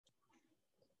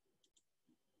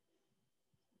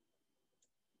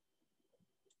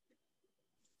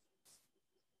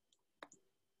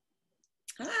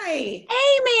Hi.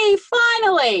 Amie,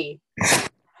 finally.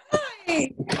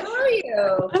 Hi. How are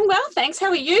you? I'm well, thanks. How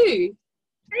are you?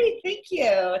 Great. Thank you.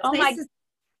 It's Oh nice my, to see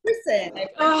you in person. I've heard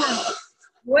oh,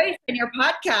 your voice in your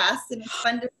podcast, and it's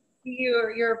fun to see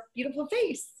your beautiful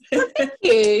face. thank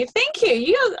you. Thank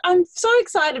you. I'm so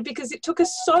excited because it took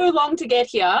us so long to get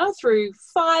here through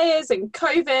fires and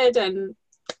COVID and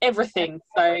everything.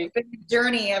 So It's been a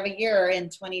journey of a year in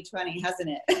 2020, hasn't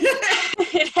it?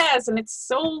 it has, and it's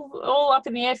all up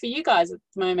in the air for you guys at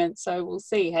the moment. So we'll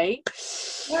see, hey?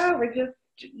 Well, we're just,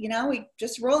 we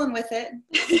just rolling with it.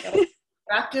 Gotta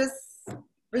practice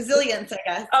resilience, I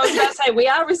guess. I was about to say, we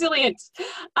are resilient.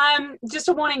 Just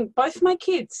a warning, both my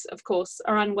kids, of course,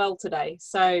 are unwell today.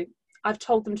 So I've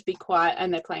told them to be quiet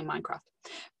and they're playing Minecraft.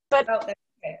 But Oh, that's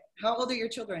okay. How old are your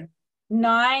children?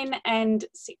 9 and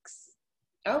 6.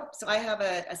 Oh, so I have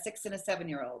a 6 and a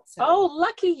 7-year-old. So Oh,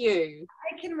 lucky you.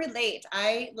 I can relate.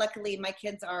 Luckily, my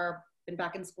kids are been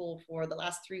back in school for the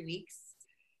last 3 weeks.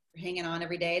 We're hanging on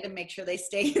every day to make sure they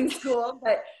stay in school.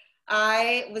 But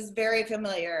I was very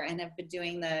familiar and have been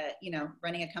doing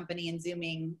running a company and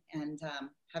Zooming and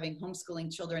having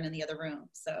homeschooling children in the other room.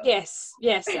 So Yes.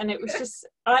 And it was just,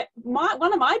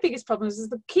 one of my biggest problems is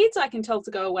the kids I can tell to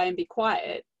go away and be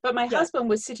quiet. But my husband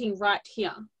was sitting right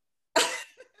here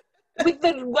with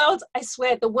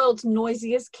the world's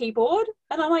noisiest keyboard.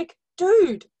 And I'm like,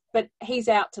 dude, but he's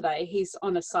out today. He's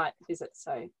on a site visit.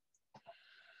 So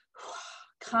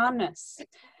calmness.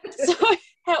 So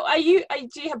how are you?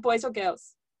 Do you have boys or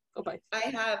girls or both? I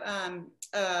have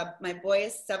my boy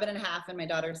is 7.5 and my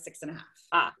daughter is 6.5.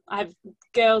 I have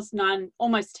girls 9,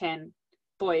 almost 10,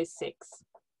 boys 6.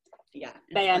 Yeah,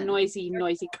 they are fun. noisy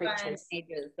Fun creatures.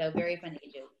 ages, so very fun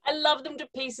ages. I love them to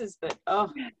pieces, but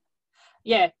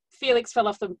yeah, Felix fell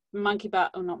off the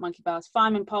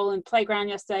fireman pole in playground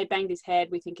yesterday, banged his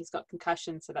head. We think he's got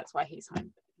concussion, so that's why he's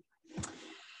home.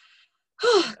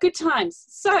 Good times.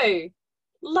 So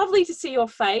lovely to see your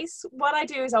face. What I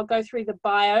do is I'll go through the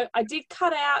bio. I did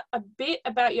cut out a bit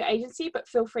about your agency, but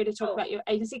feel free to talk about your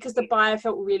agency because the bio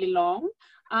felt really long.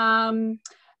 And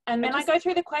then I go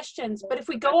through the questions. But if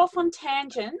we go off on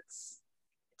tangents,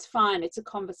 it's fine. It's a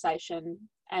conversation.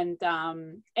 And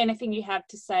anything you have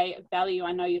to say of value,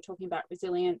 I know you're talking about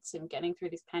resilience and getting through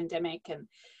this pandemic, and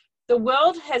the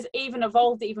world has even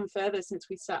evolved even further since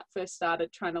we first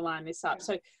started trying to line this up.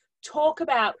 So talk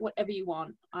about whatever you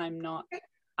want. I'm not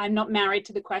married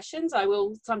to the questions. I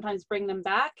will sometimes bring them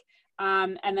back,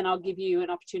 and then I'll give you an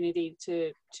opportunity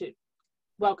to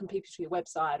welcome people to your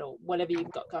website or whatever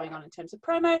you've got going on in terms of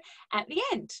promo at the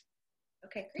end.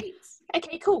 Okay, great.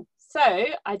 Okay, cool. So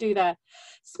I do the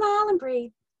smile and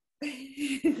breathe. Are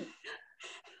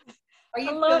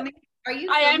you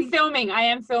filming? I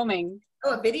am filming.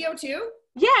 Oh, a video too?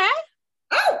 Yeah.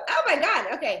 Oh my God.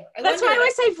 Okay. That's why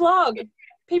I say vlog.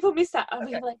 People miss that. I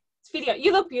mean, like, it's video.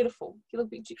 You look beautiful. You look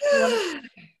beautiful. Do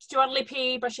you want a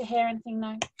lippy, brush your hair, anything?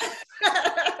 No.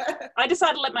 I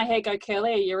decided to let my hair go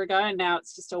curly a year ago, and now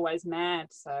it's just always mad.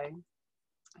 So I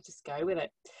just go with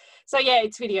it. So yeah,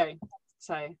 it's video.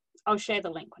 So I'll share the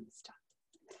link when it's done.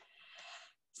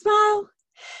 Smile.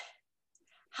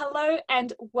 Hello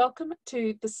and welcome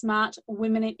to the Smart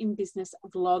Women in Business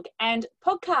vlog and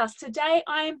podcast. Today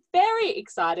I am very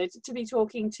excited to be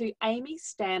talking to Amie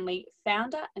Stanley,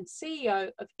 founder and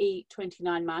CEO of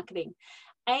E29 Marketing.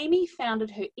 Amie founded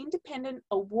her independent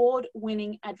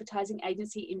award-winning advertising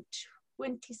agency in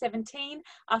 2017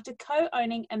 after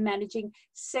co-owning and managing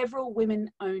several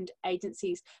women-owned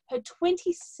agencies. Her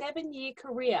 27-year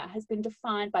career has been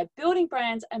defined by building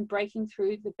brands and breaking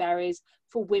through the barriers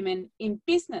for women in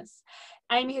business.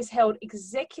 Amie has held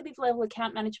executive-level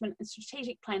account management and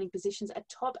strategic planning positions at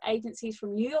top agencies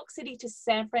from New York City to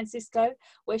San Francisco,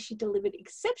 where she delivered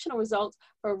exceptional results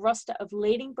for a roster of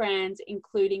leading brands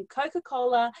including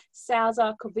Coca-Cola,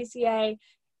 Sauser, Courvoisier,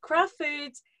 Kraft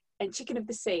Foods, and Chicken of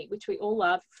the Sea, which we all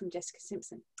love from Jessica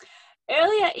Simpson.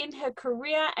 Earlier in her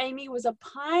career, Amie was a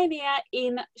pioneer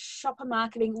in shopper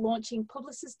marketing, launching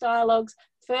Publicis Dialogue's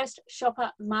first shopper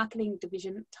marketing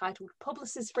division titled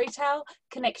Publicis Retail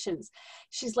Connections.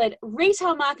 She's led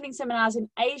retail marketing seminars in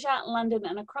Asia, London,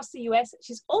 and across the US.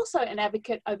 She's also an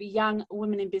advocate of young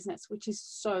women in business, which is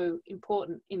so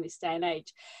important in this day and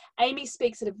age. Amie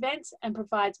speaks at events and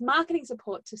provides marketing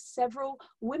support to several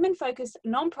women-focused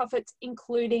nonprofits,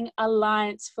 including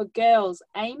Alliance for Girls.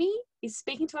 Amie is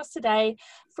speaking to us today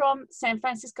from San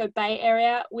Francisco Bay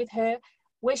Area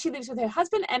where she lives with her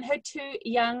husband and her 2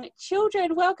 young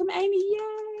children. Welcome, Amie. Yay.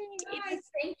 Hi,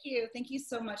 thank you. Thank you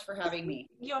so much for having me.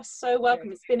 You're so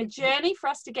welcome. It's been a journey for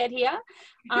us to get here.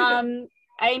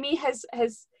 Amie has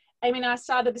Amy and I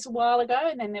started this a while ago,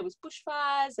 and then there was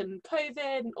bushfires and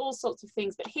COVID and all sorts of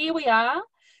things. But here we are,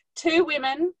 two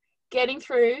women getting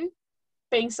through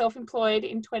being self-employed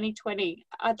in 2020.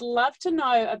 I'd love to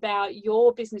know about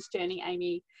your business journey,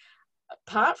 Amy,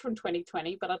 apart from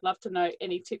 2020, but I'd love to know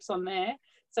any tips on there.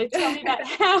 So tell me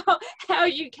about how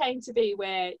you came to be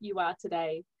where you are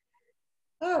today.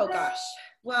 Oh gosh.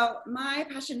 Well, my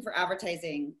passion for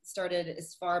advertising started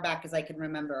as far back as I can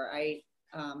remember.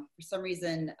 For some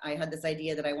reason, I had this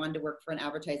idea that I wanted to work for an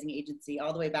advertising agency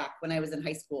all the way back when I was in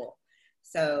high school.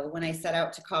 So when I set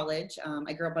out to college,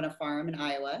 I grew up on a farm in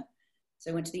Iowa.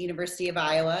 So I went to the University of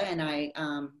Iowa, and I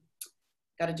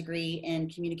got a degree in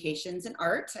communications and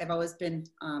art. I've always been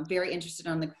very interested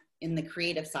in the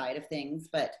creative side of things,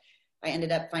 but I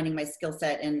ended up finding my skill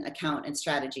set in account and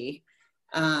strategy.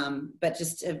 But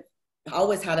just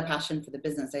always had a passion for the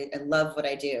business. I love what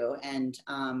I do, and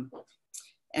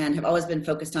have always been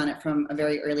focused on it from a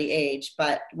very early age.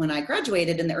 But when I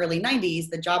graduated in the early 90s,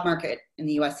 the job market in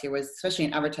the US here was, especially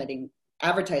in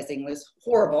advertising was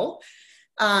horrible.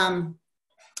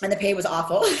 And the pay was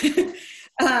awful.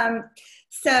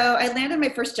 So I landed my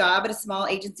first job at a small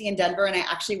agency in Denver, and I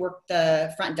actually worked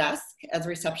the front desk as a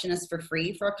receptionist for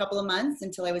free for a couple of months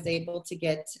until I was able to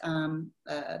get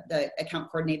the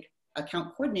account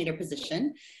coordinator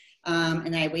position.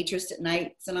 And I waitressed at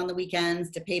nights and on the weekends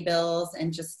to pay bills,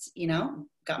 and just,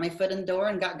 got my foot in the door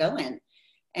and got going.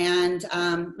 And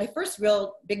my first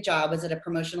real big job was at a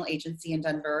promotional agency in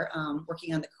Denver,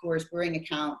 working on the Coors Brewing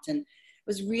account, and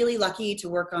was really lucky to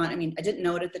work on, I didn't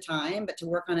know it at the time, but to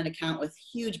work on an account with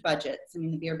huge budgets.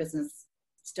 The beer business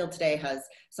still today has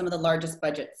some of the largest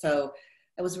budgets. So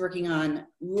I was working on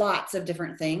lots of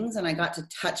different things, and I got to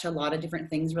touch a lot of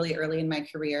different things really early in my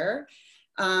career.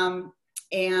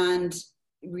 And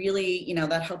really,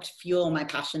 that helped fuel my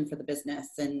passion for the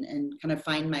business and kind of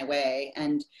find my way.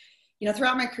 And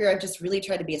throughout my career, I've just really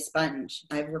tried to be a sponge.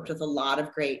 I've worked with a lot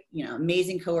of great,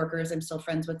 amazing coworkers I'm still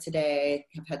friends with today.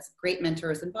 I've had some great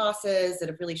mentors and bosses that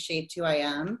have really shaped who I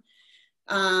am.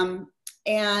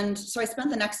 And so I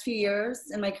spent the next few years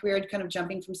in my career kind of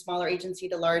jumping from smaller agency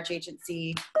to large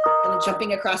agency, kind of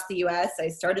jumping across the US. I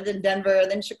started in Denver,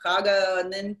 then Chicago,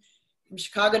 and then from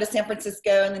Chicago to San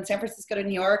Francisco, and then San Francisco to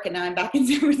New York, and now I'm back in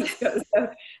San Francisco. So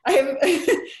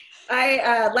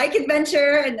I like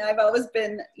adventure, and I've always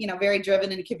been, very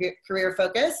driven and career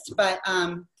focused. But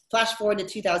flash forward to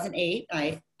 2008,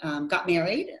 I got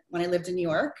married when I lived in New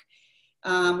York.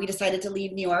 We decided to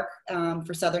leave New York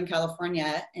for Southern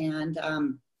California, and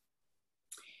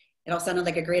it all sounded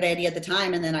like a great idea at the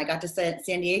time. And then I got to San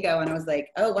Diego, and I was like,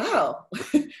 oh, wow.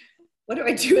 What do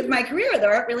I do with my career?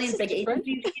 There aren't really any big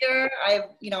agencies here. I've,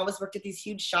 always worked at these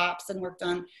huge shops and worked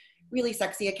on really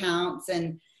sexy accounts.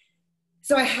 And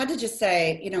so I had to just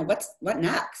say, what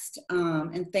next?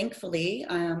 And thankfully,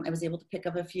 I was able to pick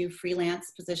up a few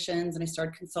freelance positions, and I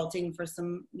started consulting for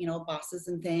some, bosses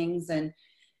and things, and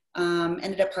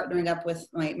ended up partnering up with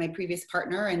my previous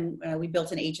partner, and we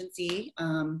built an agency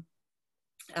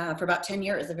for about 10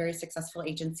 years, a very successful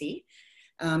agency.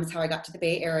 Is how I got to the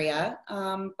Bay Area.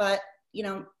 But,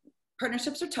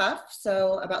 partnerships are tough.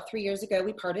 So about 3 years ago,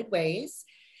 we parted ways.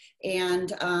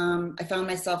 And I found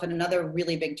myself at another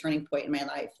really big turning point in my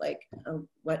life. Like, oh,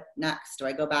 what next? Do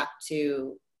I go back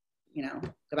to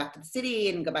the city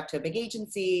and go back to a big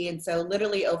agency? And so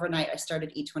literally overnight, I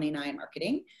started E29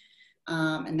 Marketing.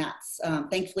 And that's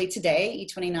thankfully today,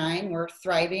 E29, we're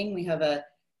thriving. We have an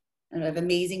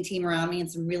amazing team around me and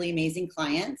some really amazing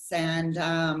clients. And,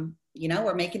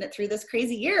 we're making it through this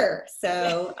crazy year.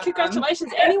 So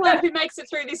congratulations, anyone who makes it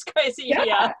through this crazy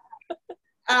year.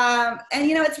 And,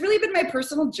 it's really been my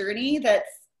personal journey that's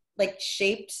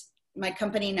shaped my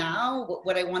company now,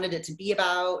 what I wanted it to be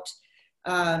about.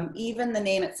 Even the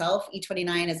name itself,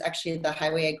 E29, is actually the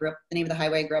name of the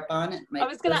highway I grew up on. I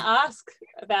was going to ask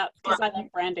about, because I like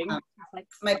branding.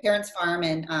 My parents' farm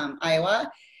in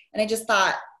Iowa. And I just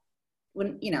thought,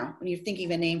 when you're thinking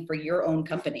of a name for your own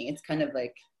company, it's kind of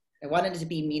like, I wanted it to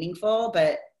be meaningful,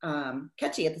 but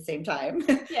catchy at the same time.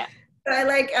 Yeah. So I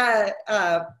like,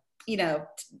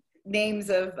 names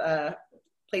of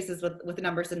places with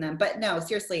numbers in them. But no,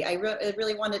 seriously, I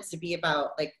really wanted it to be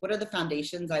about what are the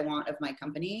foundations I want of my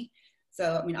company.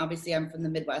 So, obviously I'm from the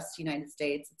Midwest United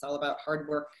States. It's all about hard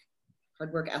work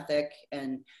ethic,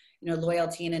 and,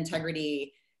 loyalty and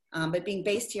integrity. But being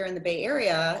based here in the Bay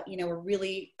Area, we're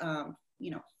really,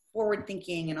 forward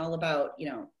thinking and all about,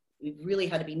 we've really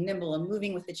had to be nimble and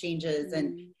moving with the changes.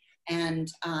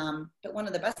 But one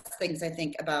of the best things I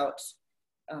think about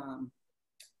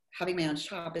having my own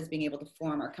shop is being able to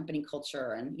form our company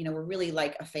culture. And, we're really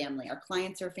like a family. Our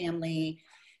clients are family.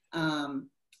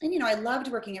 and, I loved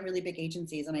working at really big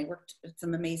agencies, and I worked at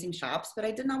some amazing shops, but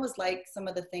I didn't always like some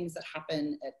of the things that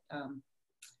happen at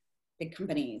big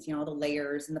companies, all the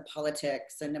layers and the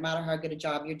politics, and no matter how good a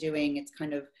job you're doing, it's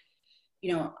kind of,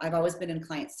 I've always been in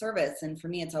client service, and for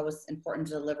me, it's always important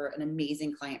to deliver an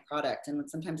amazing client product. And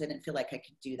sometimes I didn't feel like I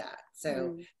could do that.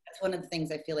 So that's one of the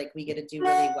things I feel like we get to do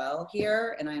really well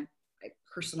here. And I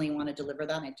personally want to deliver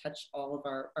that. And I touch all of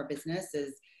our business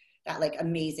is that like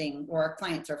amazing, where our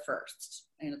clients are first.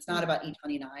 And it's not about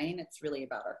E29. It's really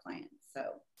about our clients.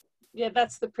 So yeah,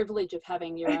 that's the privilege of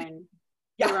having your own,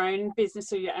 your own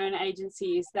business or your own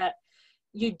agency, is that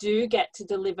you do get to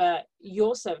deliver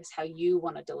your service how you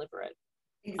want to deliver it.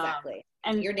 Exactly.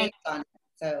 And your name's on it.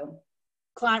 So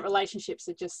client relationships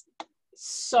are just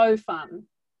so fun.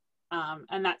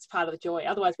 And that's part of the joy.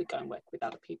 Otherwise we'd go and work with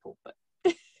other people, but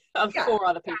for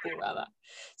other people rather.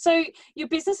 So your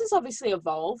business has obviously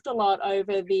evolved a lot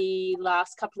over the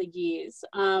last couple of years.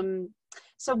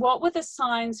 So what were the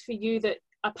signs for you that,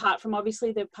 apart from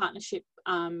obviously the partnership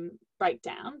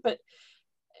breakdown, but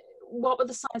what were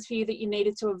the signs for you that you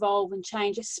needed to evolve and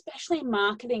change, especially in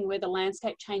marketing where the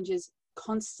landscape changes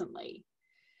constantly?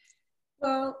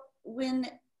 Well, when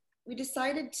we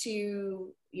decided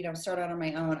to, start out on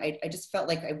my own, I just felt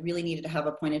like I really needed to have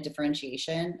a point of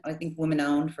differentiation. I think women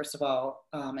owned, first of all,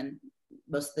 and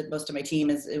most of my team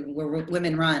we're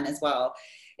women run as well,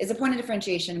 is a point of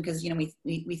differentiation because,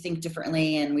 we think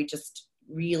differently and we just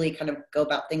really kind of go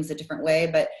about things a different way.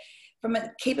 But from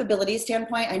a capability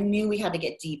standpoint, I knew we had to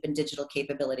get deep in digital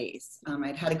capabilities.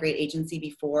 I'd had a great agency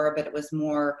before, but it was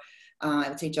more, I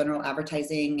would say, general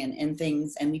advertising and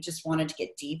things. And we just wanted to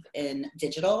get deep in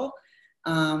digital,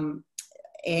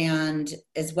 and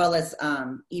as well as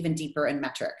even deeper in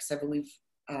metrics. So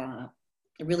I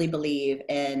really believe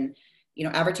in,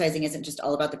 advertising isn't just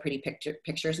all about the pretty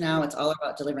pictures now. It's all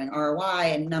about delivering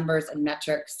ROI and numbers and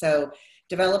metrics. So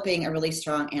developing a really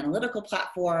strong analytical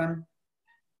platform,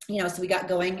 so we got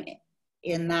going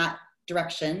in that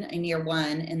direction in year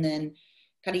one. And then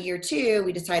kind of year two,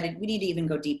 we decided we need to even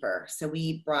go deeper. So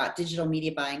we brought digital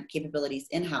media buying capabilities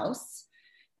in-house,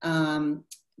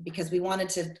 because we wanted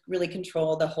to really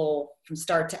control the whole from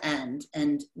start to end.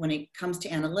 And when it comes to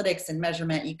analytics and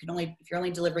measurement, if you're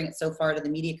only delivering it so far to the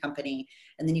media company,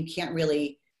 and then you can't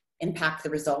really impact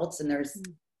the results. And there's that,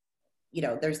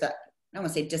 I don't want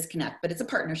to say disconnect, but it's a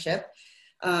partnership.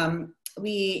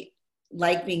 We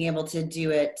like being able to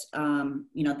do it,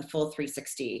 the full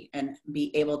 360 and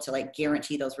be able to like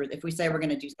guarantee those. If we say we're going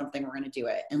to do something, we're going to do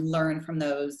it and learn from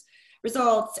those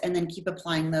results and then keep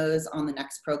applying those on the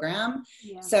next program.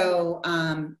 Yeah. So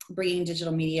bringing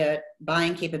digital media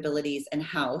buying capabilities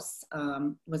in-house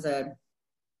was a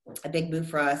big move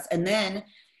for us. And then,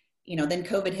 then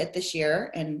COVID hit this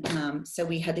year. And so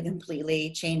we had to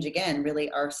completely change again,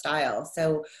 really our style.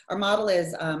 So our model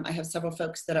is, I have several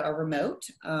folks that are remote.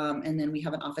 And then we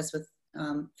have an office with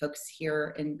folks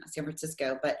here in San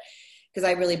Francisco, but because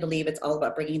I really believe it's all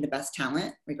about bringing the best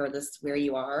talent, regardless where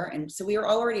you are. And so we were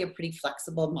already a pretty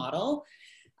flexible model.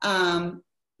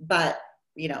 But,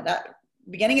 that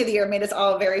beginning of the year made us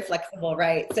all very flexible,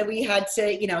 right? So we had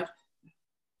to,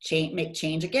 make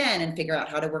change again and figure out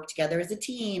how to work together as a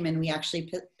team. And we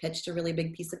actually pitched a really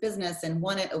big piece of business and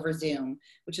won it over Zoom,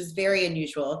 which is very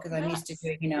unusual because I'm used to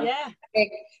doing, big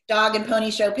dog and pony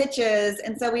show pitches.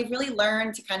 And so we've really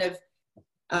learned to kind of,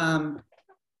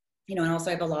 and also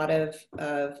I have a lot of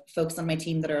folks on my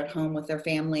team that are at home with their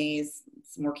families,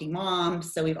 some working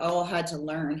moms. So we've all had to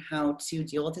learn how to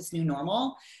deal with this new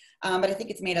normal. But I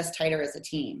think it's made us tighter as a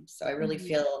team. So I really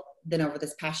feel then over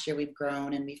this past year, we've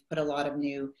grown and we've put a lot of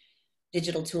new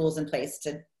digital tools in place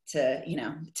to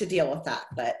deal with that.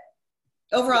 But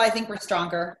overall, I think we're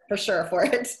stronger for sure for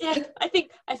it. Yeah, I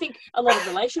think a lot of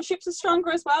relationships are stronger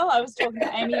as well. I was talking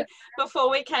to Amie before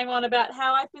we came on about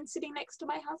how I've been sitting next to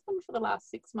my husband for the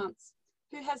last 6 months,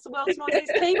 who has the world's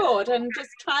noisiest keyboard, and just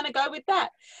trying to go with that.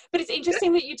 But it's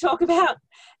interesting that you talk about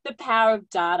the power of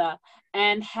data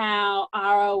and how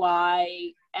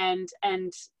ROI and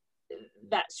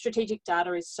that strategic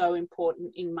data is so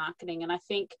important in marketing. And I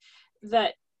think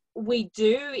that we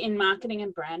do in marketing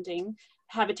and branding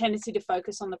have a tendency to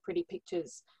focus on the pretty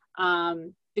pictures,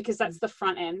 because that's the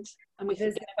front end, and we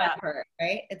forget about the fun part,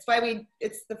 right?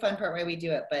 It's the fun part why we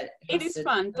do it, but it is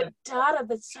fun. But data,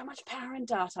 there's so much power in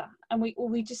data, and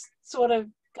we just sort of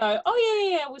go, oh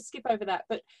yeah, we'll skip over that.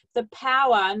 But the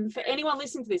power, and for anyone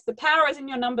listening to this, the power is in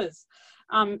your numbers.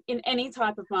 In any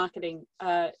type of marketing,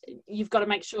 you've got to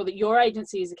make sure that your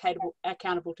agency is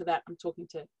accountable to that. I'm talking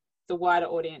to the wider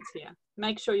audience here.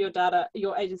 Make sure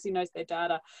your agency knows their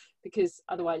data, because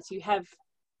otherwise you have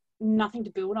nothing to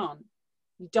build on.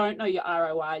 You don't know your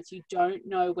ROIs. You don't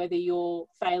know whether you're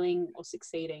failing or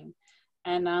succeeding.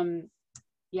 And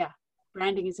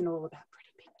branding isn't all about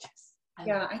pretty pictures.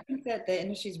 Yeah, I think that the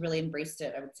industry's really embraced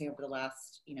it. I would say over the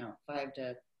last,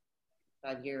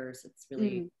 5 years, it's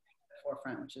really the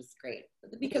forefront, which is great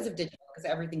because of digital, because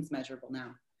everything's measurable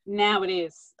now. Now it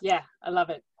is. Yeah, I love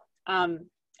it. And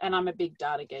I'm a big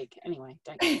data geek anyway,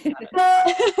 don't get me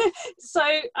started. So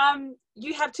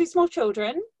you have 2 small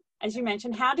children, as you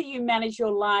mentioned. How do you manage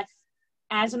your life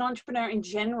as an entrepreneur in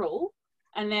general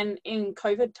and then in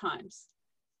COVID times?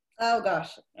 Oh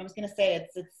gosh, I was going to say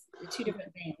it's 2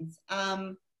 different things.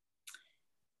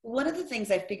 One of the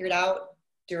things I figured out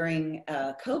during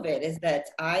COVID is that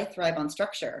I thrive on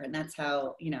structure, and that's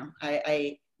how,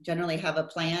 I generally have a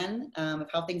plan of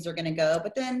how things are going to go,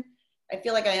 but then I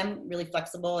feel like I am really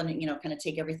flexible and, kind of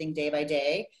take everything day by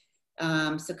day.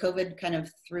 So COVID kind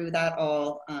of threw that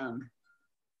all,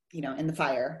 in the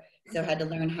fire. So I had to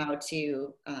learn how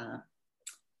to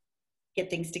get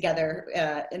things together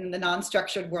in the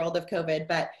non-structured world of COVID.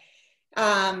 But,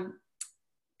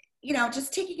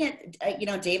 just taking it,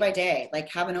 day by day, like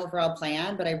have an overall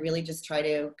plan, but I really just try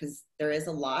to, because there is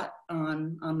a lot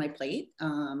on my plate.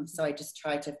 So I just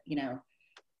try to,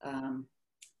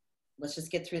 let's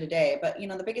just get through the day. But,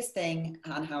 the biggest thing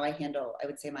on how I handle, I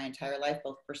would say, my entire life,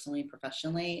 both personally and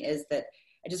professionally, is that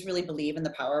I just really believe in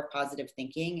the power of positive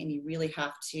thinking. And you really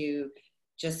have to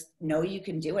just know you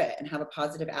can do it and have a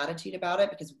positive attitude about it,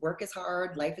 because work is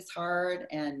hard, life is hard,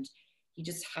 and you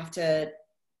just have to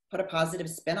put a positive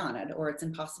spin on it or it's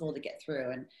impossible to get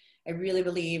through. And I really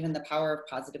believe in the power of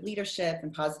positive leadership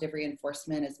and positive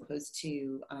reinforcement, as opposed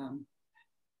to,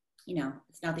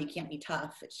 it's not that you can't be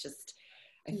tough. It's just,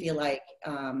 I feel like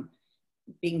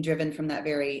being driven from that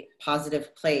very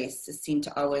positive place has seemed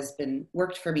to always been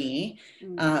worked for me.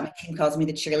 My team calls me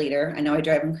the cheerleader. I know I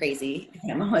drive them crazy.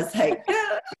 I'm always like,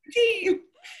 team.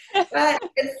 But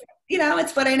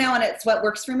it's what I know, and it's what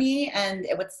works for me, and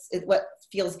it's what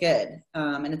feels good.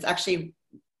 And it's actually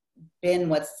been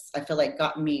what's, I feel like,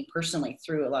 gotten me personally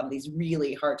through a lot of these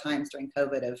really hard times during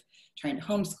COVID of trying to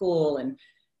homeschool and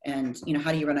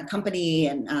how do you run a company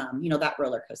and that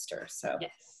roller coaster. So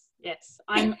yes,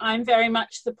 I'm very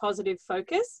much the positive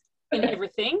focus in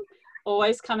everything.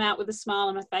 Always come out with a smile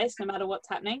on my face no matter what's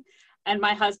happening. And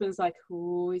my husband's like,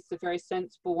 oh, he's the very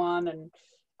sensible one, and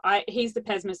he's the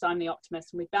pessimist, I'm the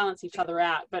optimist, and we balance each other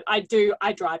out. But I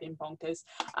drive him bonkers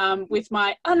with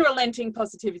my unrelenting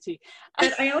positivity.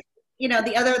 But I always,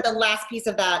 the last piece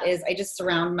of that is I just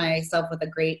surround myself with a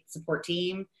great support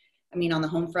team. I mean, on the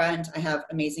home front, I have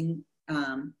amazing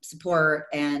support,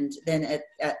 and then at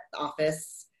the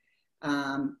office,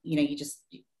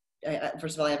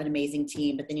 first of all, I have an amazing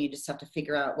team, but then you just have to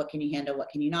figure out what can you handle, what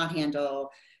can you not handle,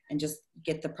 and just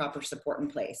get the proper support in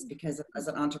place, because as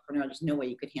an entrepreneur, there's no way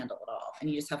you could handle it all. And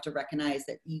you just have to recognize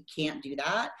that you can't do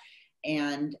that,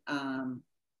 and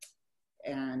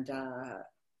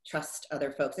trust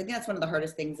other folks. I think that's one of the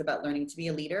hardest things about learning to be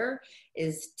a leader,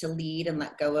 is to lead and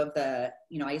let go of the,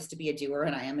 I used to be a doer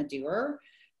and I am a doer.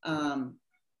 And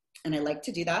I like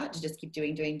to do that, to just keep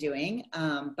doing.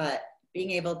 But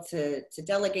being able to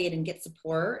delegate and get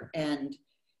support and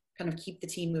kind of keep the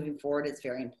team moving forward is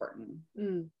very important.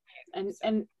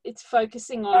 And it's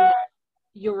focusing on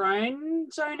your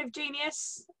own zone of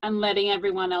genius and letting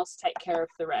everyone else take care of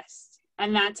the rest.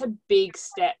 And that's a big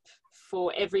step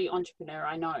for every entrepreneur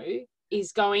I know,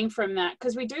 is going from that,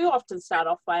 because we do often start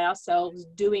off by ourselves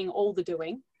doing all the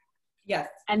doing. Yes.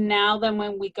 And now then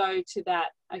when we go to that,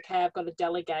 okay, I've got to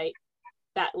delegate,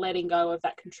 that letting go of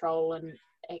that control, and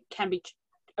it can be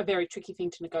a very tricky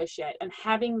thing to negotiate. And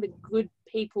having the good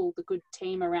people, the good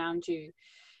team around you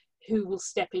who will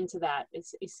step into that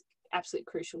is absolutely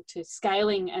crucial to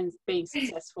scaling and being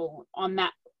successful on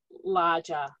that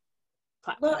larger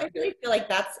platform. Well, I really feel like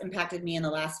that's impacted me in the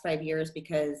last 5 years,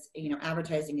 because,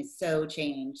 advertising is so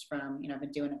changed from, I've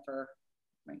been doing it for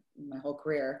my whole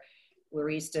career, where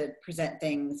we used to present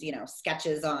things,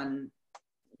 sketches on,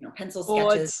 pencil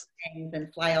sketches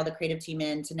and fly all the creative team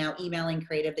in, to now emailing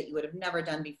creative that you would have never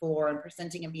done before and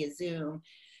presenting it via Zoom,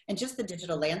 and just the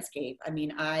digital landscape. I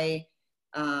mean,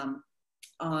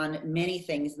 on many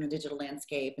things in the digital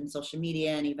landscape and social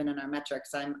media, and even in our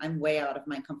metrics, I'm way out of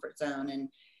my comfort zone. And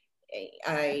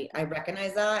I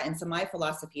recognize that. And so my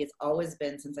philosophy has always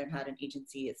been, since I've had an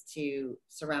agency, is to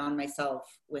surround myself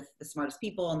with the smartest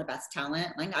people and the best talent.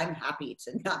 Like, I'm happy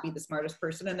to not be the smartest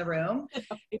person in the room,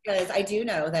 because I do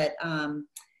know that,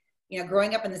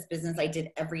 growing up in this business, I did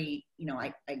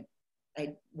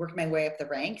I worked my way up the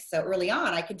ranks. So early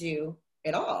on, I could do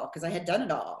it all because I had done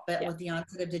it all. But with the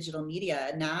onset of digital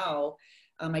media now,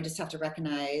 I just have to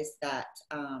recognize that,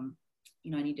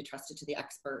 I need to trust it to the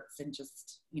experts and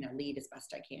just, lead as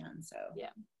best I can. So yeah,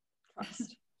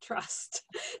 trust.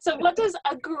 So what does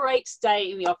a great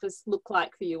day in the office look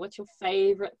like for you? What's your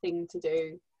favorite thing to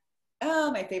do?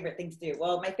 Oh, my favorite thing to do.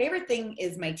 Well, my favorite thing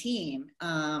is my team.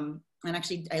 And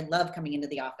actually I love coming into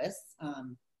the office.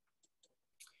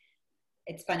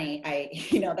 It's funny.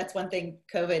 That's one thing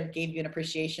COVID gave you an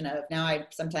appreciation of. Now I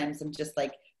sometimes am just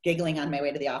like giggling on my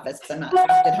way to the office because I'm not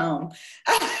trapped at home.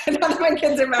 Now that my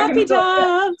kids are back Happy in school.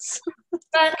 dance.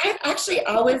 But I actually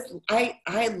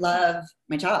I love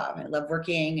my job. I love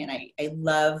working, and I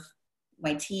love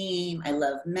my team. I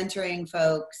love mentoring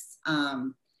folks.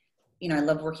 I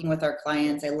love working with our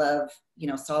clients. I love,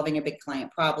 solving a big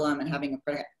client problem and having a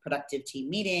productive team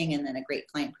meeting and then a great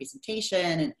client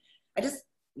presentation. And I just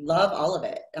love all of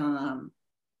it.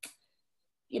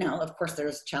 Of course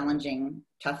there's challenging,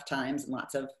 tough times and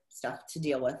lots of stuff to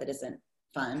deal with that isn't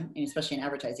fun. And especially in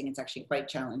advertising, it's actually quite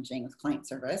challenging with client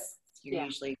service. You're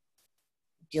usually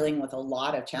dealing with a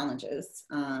lot of challenges.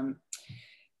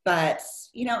 But,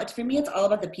 for me, it's all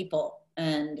about the people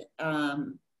and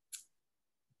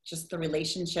just the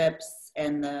relationships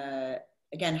and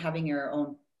again, having your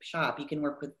own shop. You can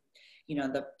work with,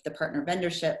 the partner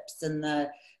vendorships and the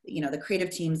creative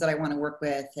teams that I want to work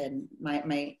with, and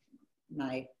the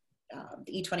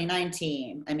E29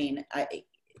 team. I mean,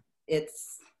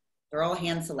 they're all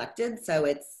hand selected. So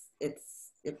it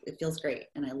feels great.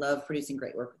 And I love producing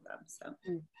great work with them. So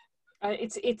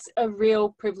it's a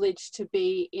real privilege to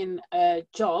be in a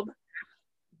job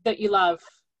that you love.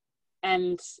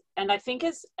 And I think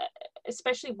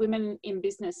especially women in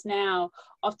business now,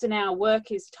 often our work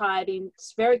is tied in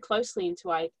very closely into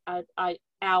our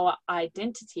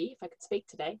identity, if I could speak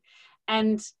today.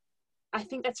 And I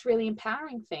think that's really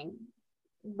empowering thing,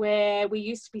 where we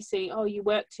used to be saying, oh, you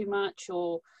work too much,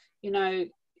 or,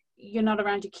 you're not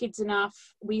around your kids enough.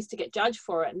 We used to get judged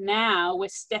for it. Now we're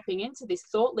stepping into this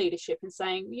thought leadership and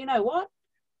saying, you know what,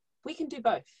 we can do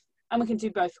both, and we can do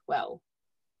both well.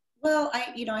 Well,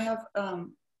 I have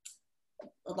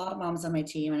a lot of moms on my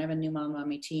team, and I have a new mom on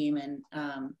my team. And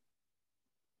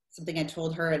something I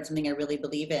told her and something I really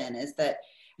believe in is that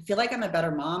I feel like I'm a better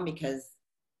mom because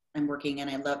I'm working and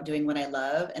I love doing what I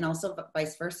love, and also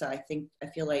vice versa. I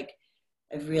feel like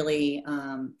I've really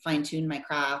fine-tuned my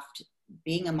craft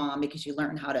being a mom because you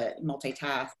learn how to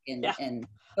multitask and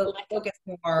focus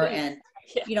more, and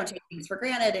you don't take things for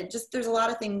granted. And just there's a lot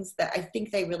of things that I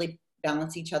think they really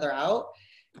balance each other out.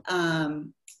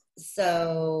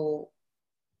 So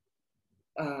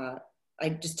I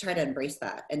just try to embrace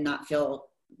that and not feel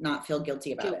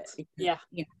guilty about it. Because,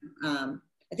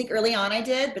 I think early on I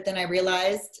did, but then I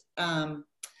realized, and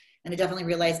I definitely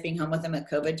realized being home with them at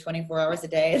COVID 24 hours a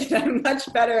day, that I'm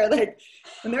much better. Like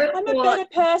when they're at I'm school, a better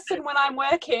person when I'm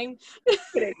working.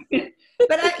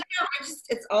 But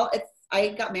I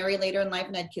got married later in life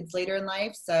and had kids later in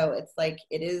life. So it's like,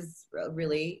 it is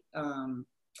really,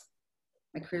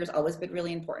 my career has always been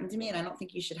really important to me. And I don't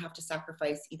think you should have to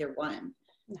sacrifice either one.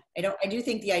 I do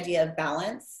think the idea of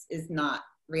balance is not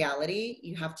reality.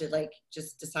 You have to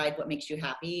just decide what makes you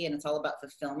happy, and it's all about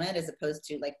fulfillment, as opposed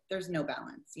to there's no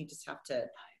balance. You just have to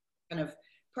kind of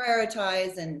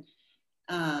prioritize and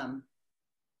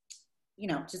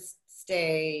just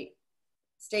stay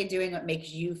doing what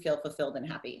makes you feel fulfilled and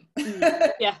happy.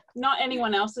 Yeah, not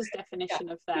anyone else's definition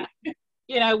of that.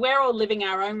 We're all living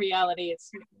our own reality. It's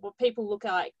what people look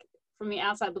like from the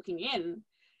outside looking in.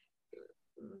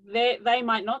 They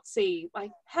might not see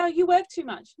how you work too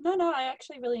much. No, I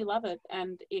actually really love it,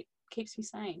 and it keeps me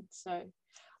sane. So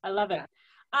I love it.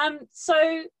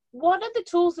 So what are the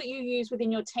tools that you use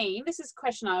within your team? This is a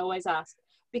question I always ask,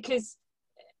 because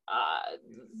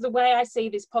the way I see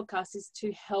this podcast is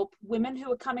to help women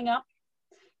who are coming up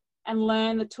and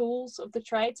learn the tools of the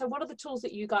trade. So what are the tools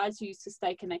that you guys use to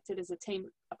stay connected as a team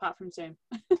apart from Zoom?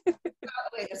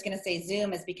 I was going to say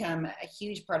Zoom has become a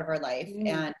huge part of our life, and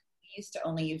we used to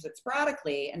only use it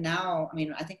sporadically. And now,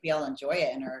 I think we all enjoy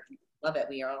it and love it.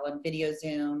 We are all on video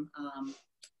Zoom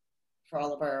for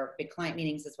all of our big client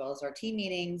meetings as well as our team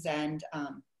meetings. And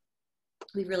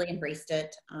we've really embraced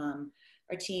it.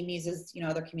 Our team uses,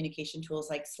 other communication tools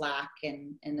like Slack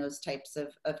and those types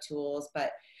of tools.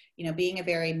 But, being a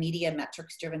very media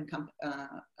metrics driven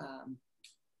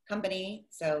company.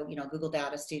 So, Google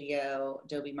Data Studio,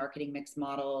 Adobe Marketing Mix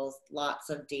Models, lots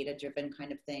of data driven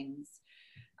kind of things.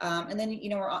 And then,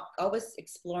 we're always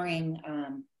exploring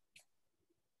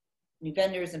new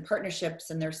vendors and partnerships.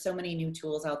 And there's so many new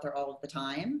tools out there all of the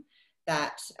time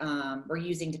that we're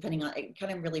using, depending on, it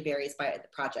kind of really varies by the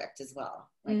project as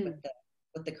well.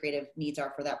 What the creative needs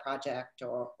are for that project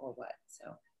or what.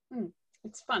 So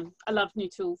it's fun. I love new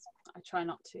tools. I try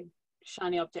not to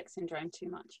shiny object syndrome too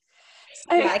much.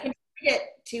 So, yeah, I can get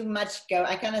too much go.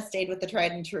 I kind of stayed with the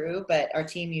tried and true, but our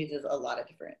team uses a lot of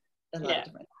different things.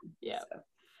 Yeah.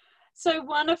 So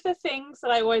one of the things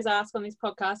that I always ask on this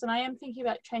podcast, and I am thinking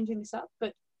about changing this up,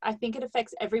 but I think it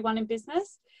affects everyone in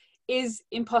business, is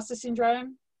imposter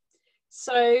syndrome.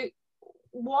 So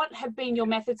what have been your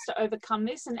methods to overcome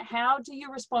this, and how do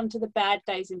you respond to the bad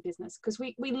days in business? Because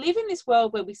we live in this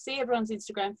world where we see everyone's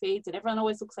Instagram feeds and everyone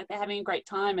always looks like they're having a great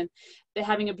time and they're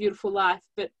having a beautiful life.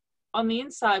 But on the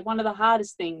inside, one of the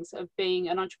hardest things of being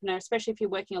an entrepreneur, especially if you're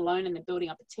working alone and then building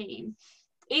up a team,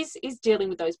 is dealing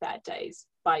with those bad days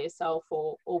by yourself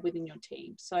or within your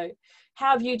team. So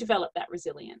how have you developed that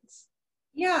resilience?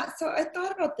 Yeah, so I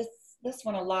thought about this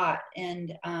one a lot,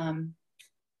 and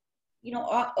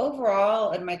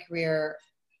overall in my career,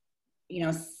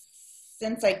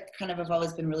 since I kind of have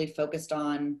always been really focused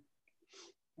on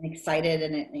and excited,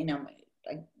 and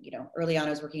early on I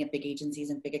was working at big agencies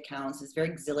and big accounts. It's very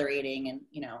exhilarating and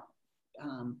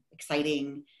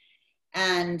exciting,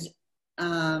 and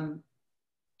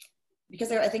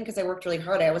because I worked really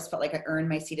hard, I always felt like I earned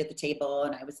my seat at the table,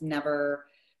 and I was never.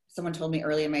 Someone told me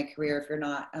early in my career, if you're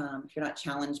not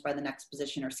challenged by the next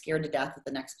position or scared to death at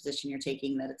the next position you're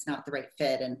taking, that it's not the right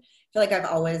fit. And I feel like I've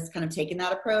always kind of taken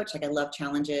that approach. Like I love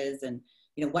challenges and,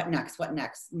 what next,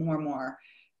 more and more.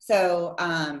 So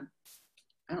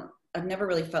I've never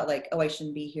really felt like, oh, I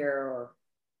shouldn't be here, or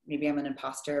maybe I'm an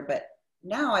imposter. But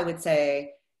now I would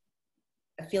say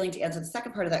a feeling to answer the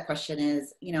second part of that question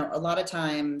is, a lot of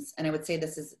times, and I would say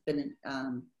this has been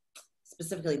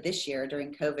specifically this year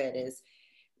during COVID, is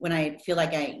when I feel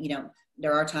like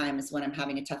there are times when I'm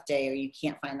having a tough day, or you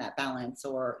can't find that balance,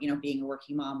 or, being a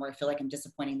working mom where I feel like I'm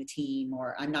disappointing the team,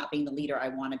 or I'm not being the leader I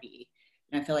want to be.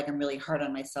 And I feel like I'm really hard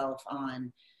on myself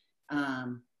on,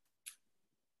 am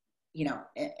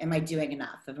I doing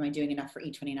enough? Am I doing enough for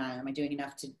E29? Am I doing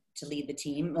enough to lead the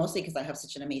team? Mostly because I have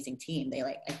such an amazing team.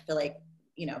 I feel like,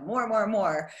 more and more and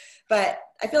more, but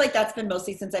I feel like that's been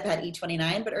mostly since I've had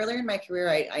E29. But earlier in my career,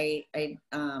 I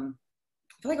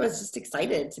feel like I was just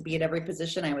excited to be at every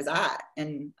position I was at.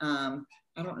 And I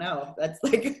don't know, that's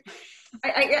like,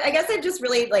 I guess I've just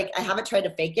really I haven't tried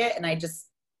to fake it. And I just,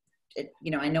 I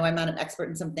know I'm not an expert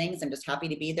in some things. I'm just happy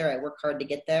to be there. I work hard to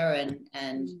get there.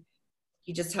 And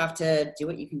you just have to do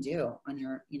what you can do on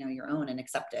your, your own, and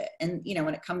accept it. And,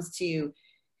 when it comes to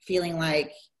feeling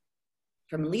like,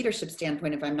 from a leadership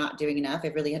standpoint, if I'm not doing enough,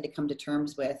 I've really had to come to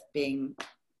terms with being,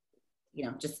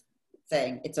 just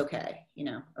saying it's okay,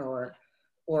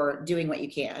 or doing what you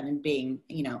can, and being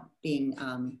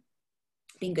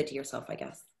good to yourself, I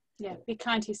guess. Yeah, be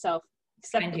kind to yourself.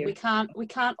 Except that we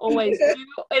can't always do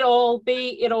it all,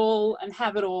 be it all, and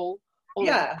have it all.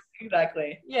 Yeah,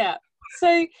 exactly. Yeah.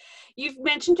 So you've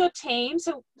mentioned your team.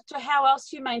 So how else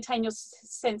do you maintain your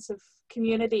sense of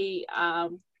community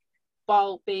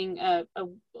while being a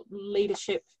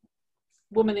leadership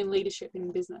woman in leadership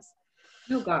in business?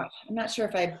 Oh gosh, I'm not sure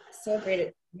if I'm so great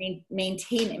at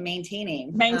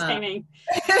maintaining.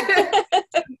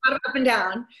 Up and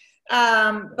down.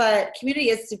 But community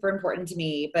is super important to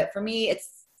me. But for me,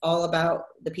 it's all about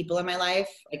the people in my life.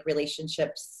 Like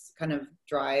relationships kind of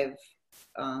drive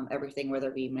everything, whether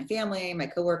it be my family, my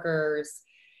coworkers.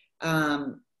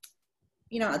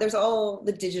 There's all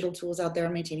the digital tools out there,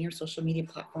 maintaining your social media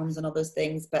platforms and all those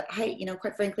things. But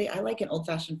quite frankly, I like an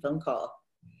old-fashioned phone call.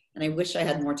 And I wish I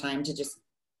had more time to just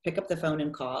pick up the phone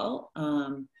and call.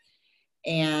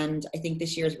 And I think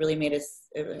this year has really made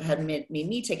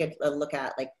me take a look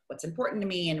at what's important to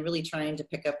me, and really trying to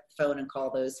pick up the phone and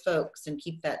call those folks and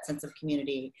keep that sense of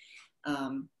community.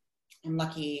 I'm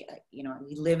lucky,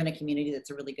 we live in a community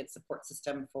that's a really good support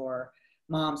system for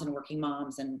moms and working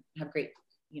moms, and have great,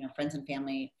 friends and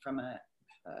family from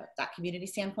that community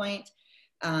standpoint.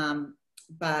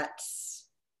 But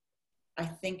I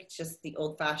think just the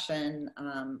old-fashioned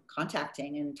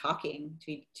contacting and talking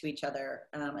to each other.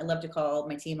 I love to call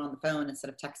my team on the phone instead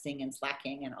of texting and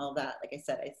slacking and all that. Like I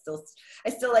said, I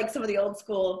still like some of the old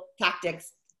school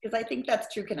tactics, because I think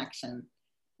that's true connection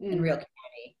and real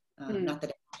community. Not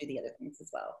that I do the other things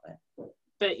as well,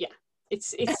 but yeah,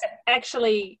 it's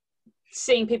actually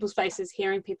seeing people's faces,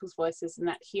 hearing people's voices, and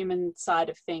that human side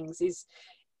of things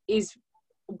is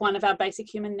one of our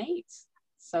basic human needs.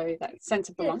 So that sense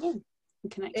of belonging.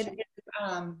 Connection.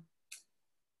 I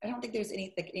don't think there's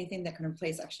anything that can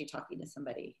replace actually talking to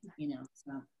somebody,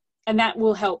 so. And that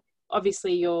will help,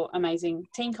 obviously, your amazing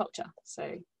team culture.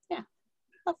 So yeah.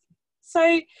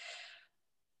 So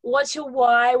what's your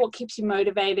why? What keeps you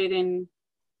motivated in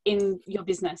your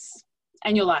business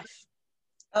and your life?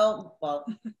 Oh, well,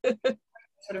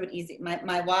 sort of an easy,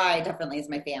 my why definitely is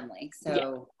my family.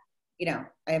 So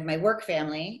I have my work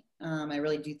family. I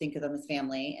really do think of them as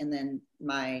family. And then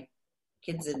my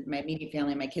kids and my immediate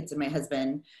family, my kids and my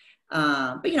husband.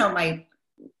 But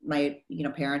my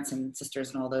parents and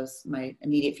sisters and all those, my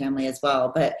immediate family as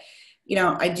well. But,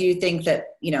 I do think that,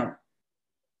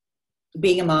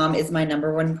 being a mom is my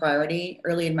number one priority.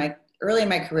 Early in my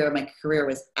career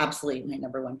was absolutely my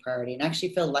number one priority. And I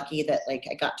actually feel lucky that I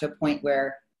got to a point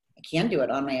where I can do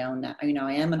it on my own. I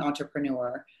am an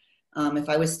entrepreneur. If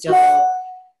I was still,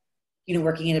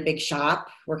 working in a big shop,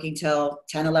 working till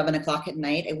 10, 11 o'clock at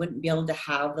night, I wouldn't be able to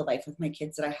have the life with my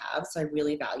kids that I have. So I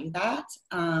really value that.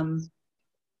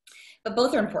 But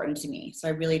both are important to me. So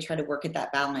I really try to work at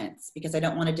that balance because I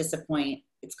don't want to disappoint.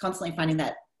 It's constantly finding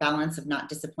that balance of not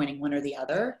disappointing one or the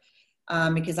other,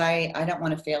 because I don't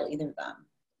want to fail either of them.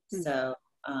 Mm-hmm. So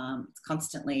it's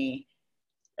constantly,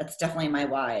 that's definitely my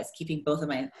why, is keeping both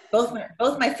my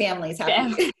families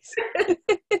happy.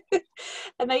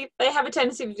 And they have a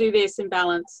tendency to do this in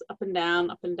balance, up and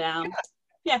down, up and down.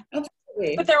 Yeah.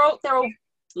 Absolutely. But they're all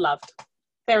loved,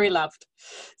 very loved.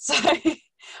 So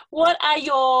what's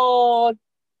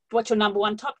your number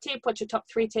one top tip? What's your top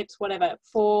 3 tips, whatever,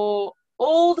 for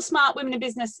all the smart women in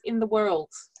business in the world,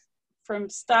 from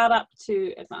startup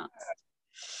to advanced?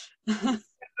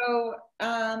 So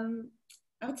I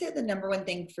would say the number one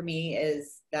thing for me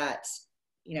is that,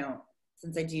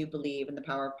 since I do believe in the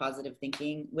power of positive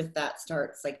thinking, with that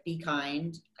starts be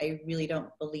kind. I really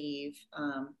don't believe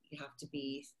you have to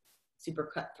be super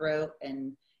cutthroat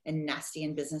and nasty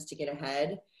in business to get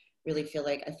ahead. Really feel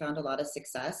like I found a lot of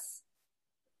success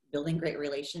building great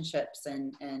relationships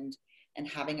and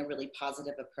having a really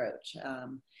positive approach.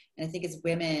 And I think as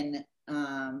women,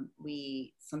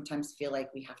 we sometimes feel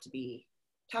like we have to be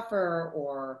tougher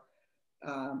or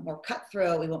more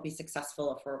cutthroat. We won't be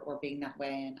successful if we're being that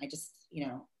way. And I just,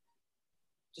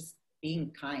 just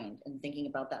being kind and thinking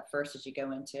about that first as you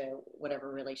go into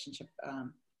whatever relationship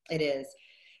it is.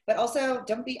 But also I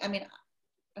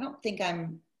don't think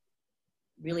I'm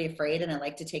really afraid, and I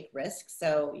like to take risks.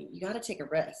 So you got to take a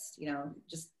risk,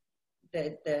 just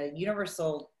the universe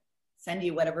will send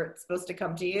you whatever it's supposed to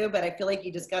come to you. But I feel like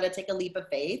you just got to take a leap of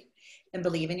faith and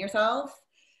believe in yourself.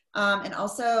 And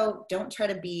also don't try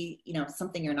to be,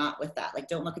 something you're not with that.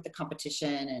 Don't look at the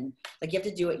competition and you have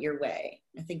to do it your way.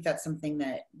 I think that's something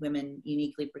that women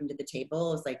uniquely bring to the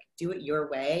table, is do it your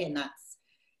way. And that's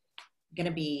going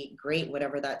to be great.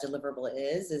 Whatever that deliverable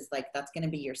is that's going to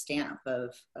be your stamp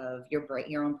of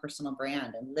your own personal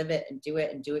brand, and live it and do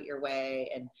it your way.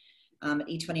 And at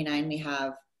E29, we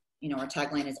have, our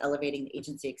tagline is elevating the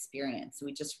agency experience. So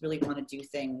we just really want to do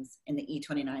things in the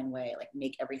E29 way,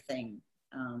 make everything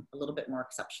a little bit more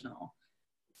exceptional.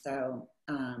 So,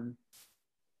 and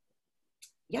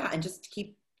just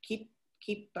keep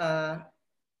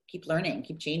learning,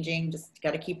 keep changing, just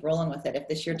got to keep rolling with it. If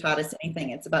this year taught us anything,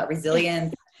 it's about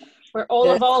resilience. We're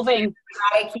all evolving.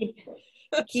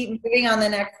 Keep moving on the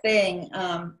next thing.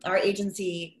 Our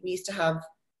agency, we used to have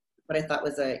what I thought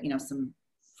was some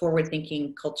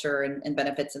forward-thinking culture and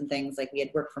benefits and things. We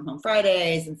had work from home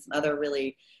Fridays and some other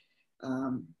really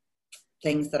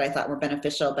things that I thought were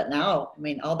beneficial. But now,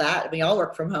 all that, we all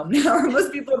work from home now, or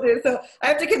most people do. So I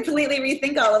have to completely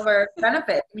rethink all of our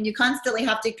benefits. You constantly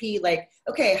have to be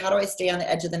okay, how do I stay on the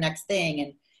edge of the next thing?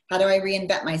 And how do I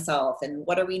reinvent myself? And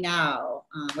what are we now?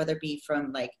 Whether it be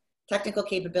from technical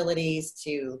capabilities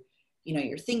to,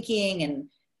 your thinking and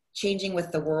changing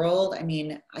with the world.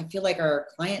 I feel like our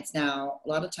clients now, a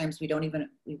lot of times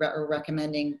we're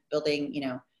recommending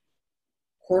building,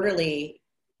 quarterly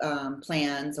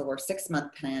plans or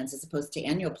 6-month plans as opposed to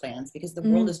annual plans, because the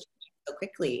world is changing so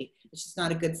quickly. It's just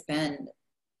not a good spend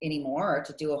anymore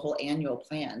to do a whole annual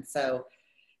plan. So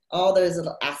all those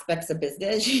little aspects of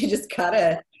business, you just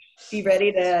gotta be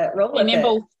ready to roll with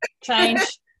nimble, change.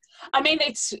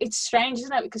 It's strange,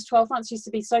 isn't it? Because 12 months used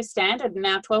to be so standard, and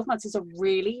now 12 months is a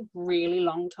really, really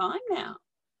long time now.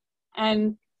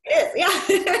 And it is,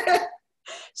 yeah.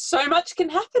 So much can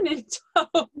happen in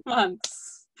 12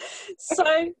 months. So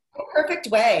perfect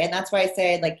way. And that's why I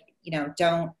say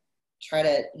don't try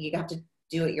to, you have to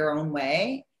do it your own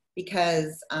way,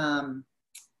 because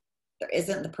there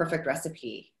isn't the perfect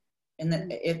recipe. And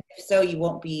if so, you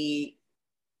won't be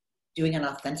doing it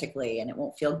authentically, and it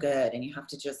won't feel good. And you have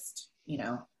to just,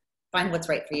 find what's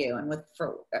right for you. And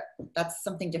that's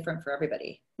something different for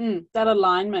everybody. That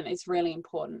alignment is really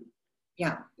important.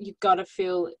 Yeah. You've got to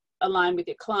feel aligned with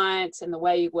your clients and the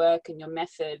way you work and your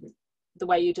method, the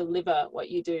way you deliver what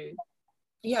you do.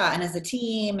 Yeah. And as a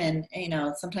team, and,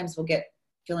 sometimes we'll get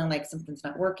feeling like something's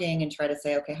not working and try to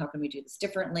say, okay, how can we do this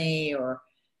differently? Or,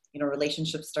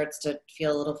 relationship starts to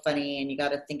feel a little funny, and you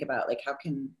got to think about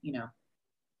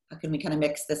how how can we kind of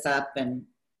mix this up and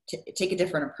take a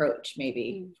different approach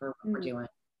maybe for what we're doing.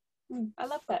 I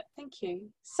love that. Thank you.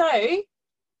 So,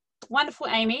 wonderful,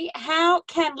 Amie. How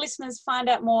can listeners find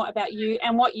out more about you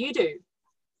and what you do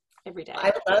every day?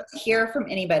 I would love to hear from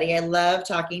anybody. I love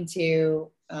talking to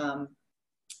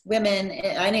women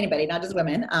and anybody, not just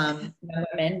women,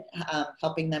 women,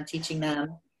 helping them, teaching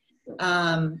them.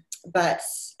 But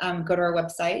go to our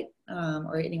website,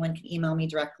 or anyone can email me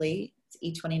directly.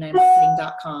 It's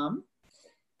E29Marketing.com.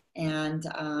 And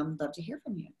love to hear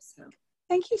from you. So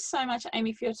thank you so much,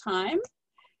 Amie, for your time.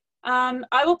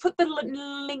 I will put the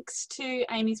links to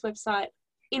Amie's website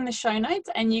in the show notes,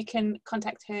 and you can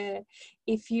contact her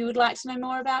if you would like to know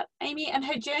more about Amie and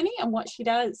her journey and what she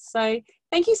does. So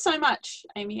thank you so much,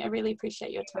 Amie. I really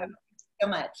appreciate your time. Thank you so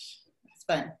much. It's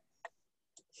fun.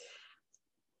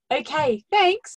 Okay, thanks.